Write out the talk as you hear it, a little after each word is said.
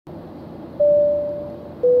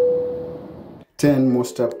10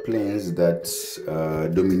 monster planes that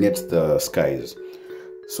dominate the skies.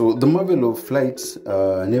 So the marvel of flight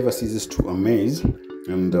never ceases to amaze,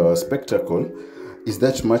 and the spectacle is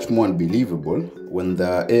that much more unbelievable when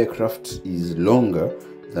the aircraft is longer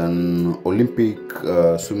than Olympic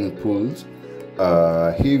swimming pools,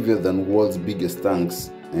 heavier than world's biggest tanks,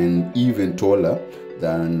 and even taller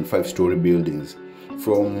than five-story buildings.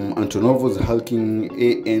 From Antonov's hulking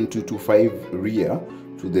AN-225 rear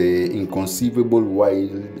to the inconceivable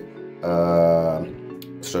wild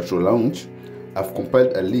Stratolaunch, I've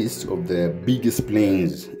compiled a list of the biggest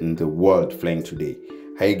planes in the world flying today.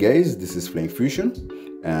 Hi guys, this is Flying Fusion.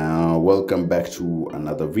 Welcome back to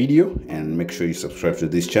another video, and make sure you subscribe to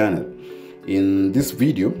this channel. In this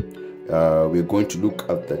video, we're going to look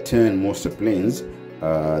at the 10 monster planes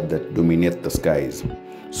that dominate the skies.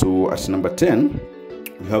 So at number 10,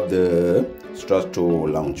 we have the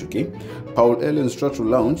Stratolaunch. Okay, Paul Allen's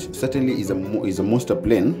Stratolaunch certainly is a monster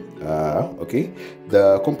plane. Okay,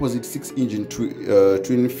 the composite 6-engine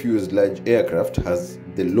twin fuselage aircraft has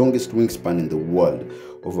the longest wingspan in the world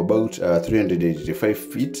of about 385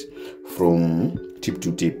 feet from tip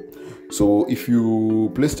to tip. So if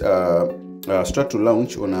you placed a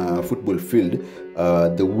Stratolaunch on a football field,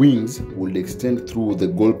 the wings will extend through the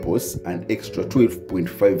goalposts an extra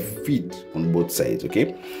 12.5 feet on both sides.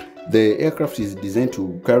 Okay, the aircraft is designed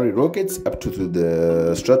to carry rockets up to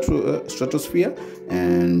the stratosphere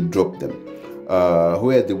and drop them,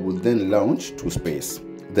 where they will then launch to space.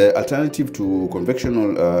 The alternative to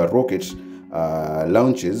conventional rocket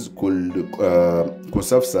launches could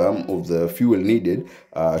conserve some of the fuel needed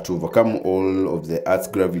to overcome all of the Earth's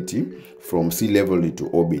gravity from sea level into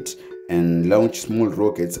orbit and launch small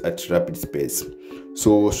rockets at rapid speeds.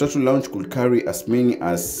 So Stratolaunch could carry as many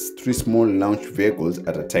as 3 small launch vehicles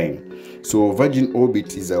at a time. So Virgin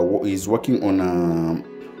Orbit is working on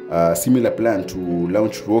a similar plan to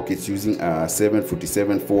launch rockets using a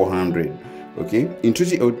 747-400. Okay, in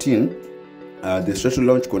 2018, the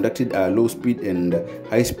Stratolaunch conducted a low-speed and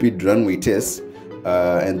high-speed runway tests,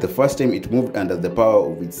 and the first time it moved under the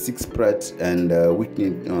power of its 6 Pratt and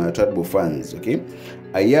Whitney turbofans. Okay,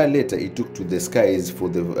 a year later, it took to the skies for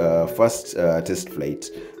the first test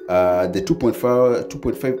flight. The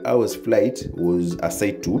 2.5 hours flight was a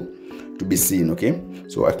sight to be seen. Okay,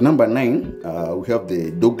 so at number 9, we have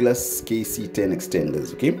the Douglas KC-10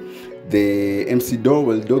 extenders. Okay, the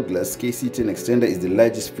McDonnell Douglas KC-10 extender is the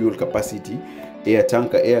largest fuel capacity air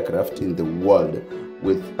tanker aircraft in the world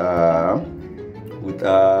with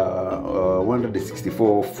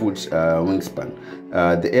 164 foot wingspan.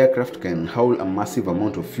 The aircraft can haul a massive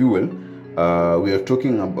amount of fuel. We are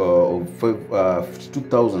talking about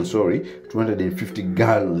 250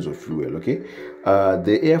 gallons of fuel. Okay,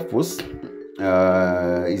 the Air Force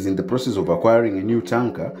is in the process of acquiring a new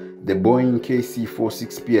tanker, the Boeing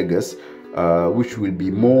KC-46 Pegasus, which will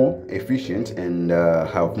be more efficient and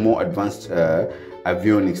have more advanced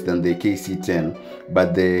avionics than the KC-10,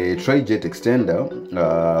 but the tri-jet extender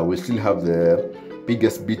will still have the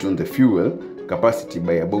biggest beat on the fuel capacity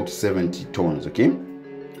by about 70 tons. Okay,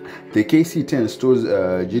 the KC-10 stores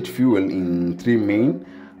jet fuel in 3 main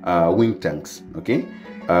wing tanks. Okay,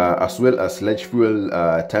 as well as large fuel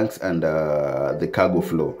tanks and the cargo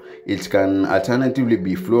floor. It can alternatively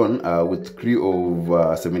be flown with a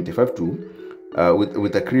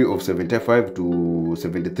crew of 75 to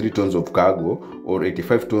 73 tons of cargo or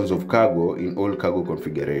 85 tons of cargo in all cargo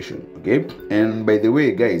configuration. Okay, and by the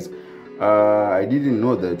way, guys, I didn't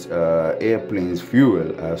know that airplanes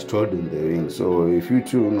fuel are stored in the wing. So if you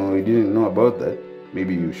too you didn't know about that,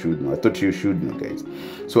 maybe you should know. I thought you should know, guys.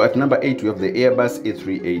 So at number 8, we have the Airbus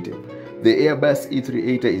A380. The Airbus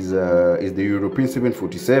A380 is the European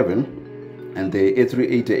 747, and the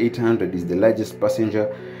A380-800 is the largest passenger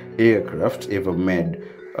aircraft ever made,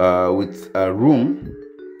 with a room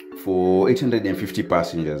for 850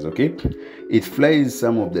 passengers. Okay, it flies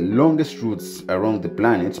some of the longest routes around the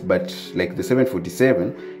planet, but like the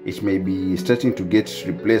 747, it may be starting to get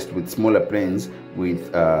replaced with smaller planes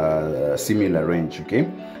with similar range. Okay,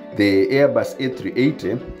 the Airbus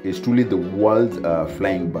A380 is truly the world's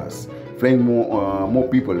flying bus, flying more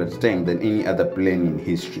people at a time than any other plane in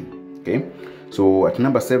history. Okay, so at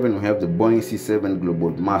number 7, we have the Boeing C-7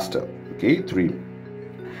 Globemaster. Okay, 3.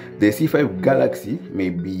 The C-5 Galaxy may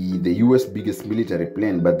be the US biggest military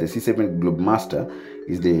plane, but the C-7 Globemaster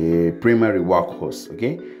is the primary workhorse.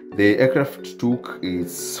 Okay, the aircraft took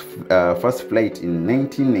its first flight in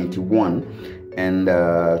 1991, and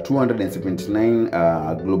 279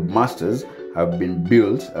 Globemasters have been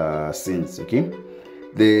built since. Okay,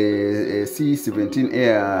 the C-17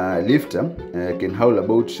 airlifter can haul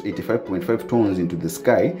about 85.5 tons into the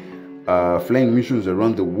sky flying missions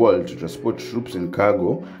around the world to transport troops and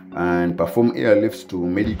cargo and perform airlifts to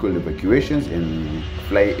medical evacuations and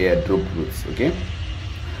fly airdrop routes. Okay,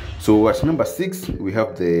 so at number 6 we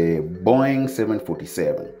have the Boeing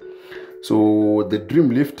 747. So the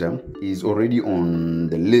Dreamlifter is already on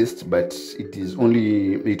the list, but it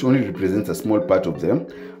only represents a small part of the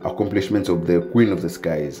accomplishments of the Queen of the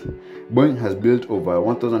Skies. Boeing has built over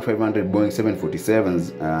 1,500 Boeing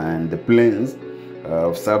 747s, and the planes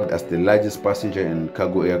have served as the largest passenger and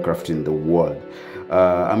cargo aircraft in the world.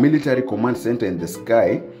 A military command center in the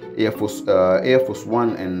sky, Air Force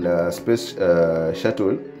One and Space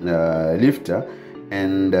Shuttle lifter,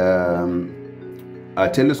 and a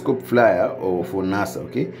telescope flyer for NASA,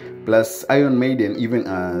 okay, plus Iron Maiden, even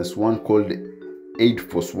as one called Air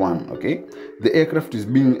Force One. Okay, the aircraft is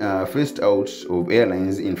being phased out of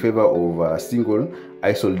airlines in favor of a single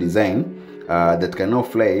ISOL design that can now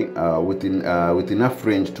fly with enough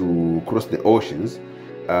range to cross the oceans.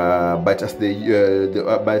 But as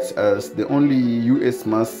the only U.S.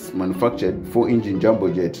 mass-manufactured 4-engine jumbo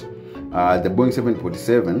jet, the Boeing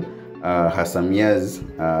 747 has some years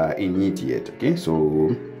in it yet. Okay,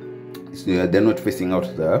 so they're not facing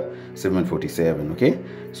out the 747. Okay,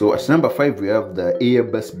 so at number 5 we have the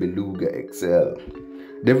Airbus Beluga XL.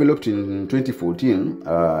 Developed in 2014,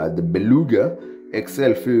 the Beluga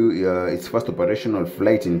XL flew its first operational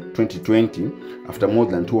flight in 2020 after more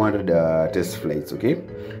than 200 test flights. Okay,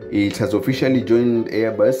 it has officially joined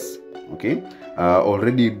Airbus. Okay,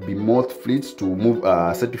 already bemouthed fleets to move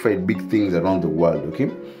certified big things around the world. Okay,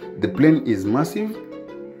 the plane is massive.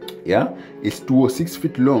 Yeah, it's 206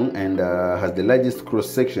 feet long and has the largest cross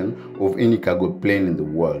section of any cargo plane in the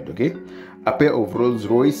world. Okay, a pair of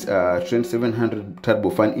Rolls-Royce Trent 700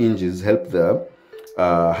 turbofan engines help the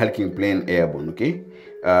hulking plane airborne. Okay,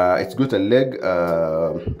 it's got a leg.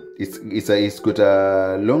 It's got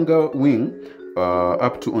a longer wing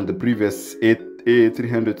up to on the previous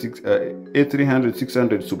A300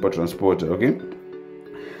 600 super transporter. Okay,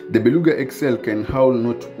 the Beluga XL can haul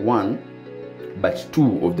not one but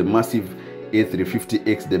two of the massive A350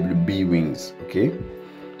 XWB wings. Okay,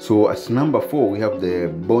 so at number 4 we have the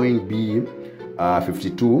Boeing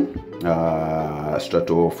B-52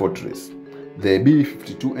 Stratofortress. The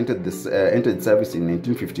B-52 entered service in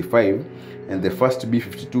 1955, and the first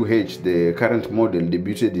B-52H, the current model,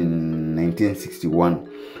 debuted in 1961.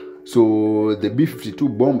 So the B-52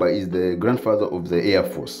 bomber is the grandfather of the Air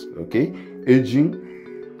Force. Okay, aging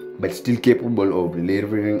but still capable of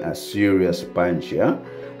delivering a serious punch. Yeah,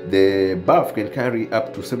 the BAF can carry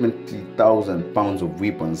up to 70,000 pounds of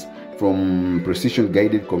weapons, from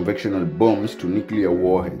precision-guided conventional bombs to nuclear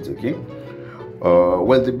warheads. Okay,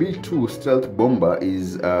 while the B-2 stealth bomber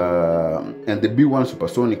is and the B-1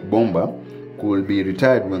 supersonic bomber could be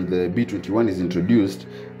retired when the B-21 is introduced,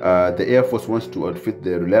 the Air Force wants to outfit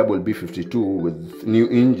the reliable B-52 with new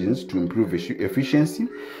engines to improve efficiency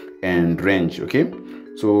and range. Okay,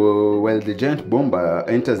 so while the giant bomber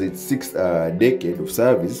enters its 6th decade of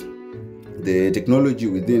service, the technology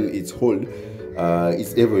within its hold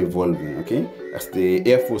is ever evolving. Okay, as the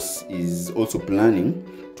Air Force is also planning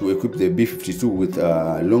to equip the B-52 with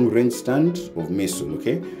a long-range stand of missile.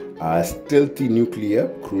 Okay, a stealthy nuclear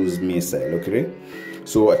cruise missile. Okay,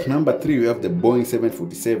 so at number 3 we have the Boeing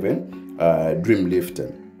 747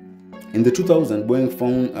 Dreamlifter. In the 2000, Boeing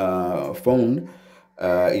found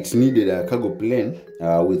it needed a cargo plane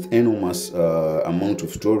with enormous amount of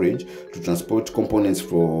storage to transport components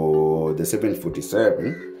for the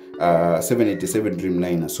 787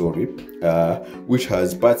 Dreamliner, which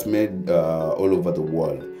has parts made all over the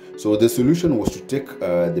world. So the solution was to take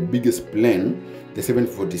the biggest plane, the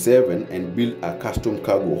 747, and build a custom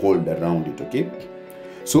cargo hold around it. Okay,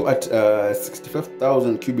 so at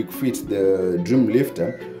 65,000 cubic feet, the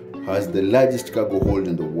Dreamlifter has the largest cargo hold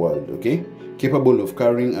in the world. Okay, capable of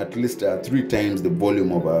carrying at least 3 times the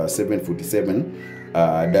volume of a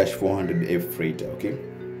 747-400F freighter. Okay,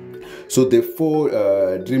 so the 4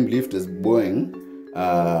 Dreamlifters Boeing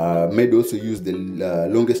made also use the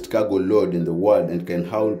longest cargo load in the world and can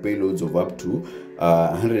haul payloads of up to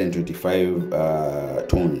 125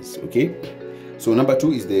 tons. Okay, so number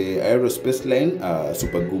 2 is the aerospace line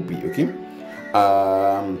Super Guppy. Okay,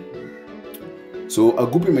 so a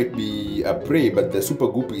Guppy might be a prey, but the Super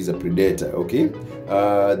Guppy is a predator. Okay,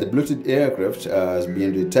 the bloated aircraft has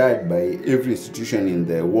been retired by every institution in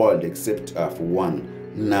the world except for one,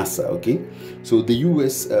 NASA. Okay, so the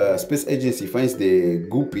US Space Agency finds the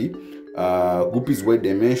Guppy's wide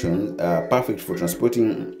dimensions perfect for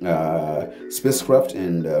transporting spacecraft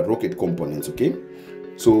and rocket components. Okay,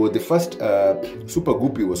 so the first Super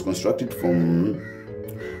Guppy was constructed from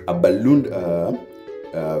a ballooned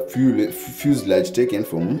fuselage taken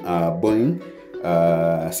from Boeing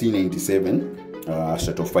C-97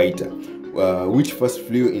 Stratofighter, which first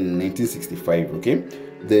flew in 1965. Okay,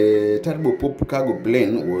 the turboprop cargo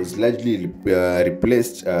plane was largely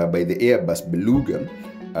replaced by the Airbus Beluga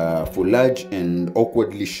for large and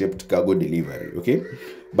awkwardly shaped cargo delivery. Okay,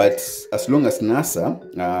 but as long as NASA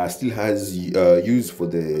still has use for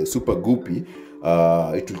the Super Guppy,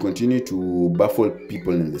 it will continue to baffle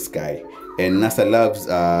people in the sky, and NASA loves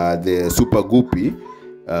the Super Guppy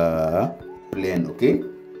plane. Okay,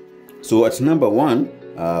 so at number 1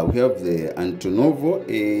 we have the Antonov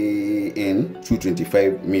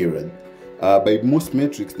AN225 Mirad. By most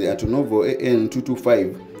metrics, the Antonov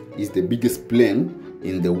AN225 is the biggest plane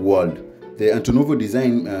in the world. The Antonov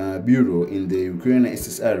Design Bureau in the Ukraine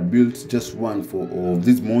SSR built just one of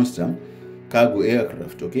these monster cargo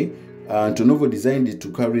aircraft. Okay, Antonov designed it to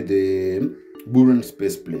carry the Buran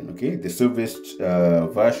space plane, okay, the Soviet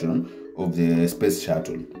version of the space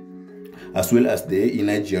shuttle, as well as the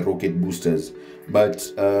Energia rocket boosters.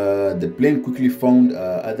 But the plane quickly found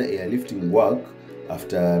other airlifting work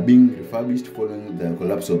after being refurbished following the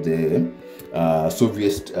collapse of the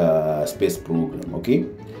Soviet space program. Okay,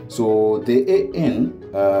 so the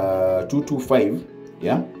AN225,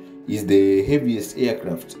 yeah, is the heaviest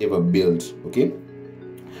aircraft ever built. Okay,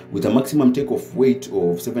 with a maximum takeoff weight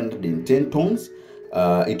of 710 tons.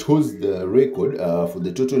 It holds the record for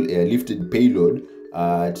the total airlifted payload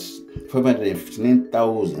at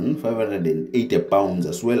 559,580 pounds,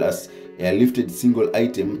 as well as airlifted single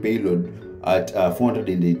item payload at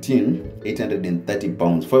 418,830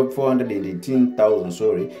 pounds.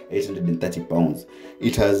 830 pounds.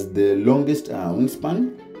 It has the longest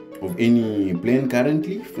wingspan of any plane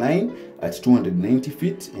currently flying at 290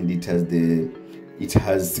 feet, and it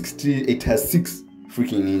has 6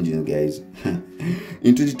 freaking engines, guys.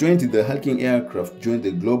 In 2020, the hulking aircraft joined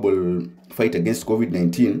the global fight against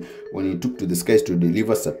COVID-19 when it took to the skies to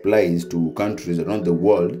deliver supplies to countries around the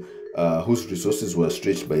world whose resources were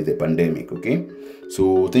stretched by the pandemic. Okay,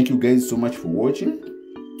 so thank you guys so much for watching.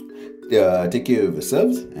 Take care of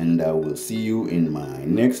yourselves, and I will see you in my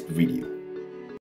next video.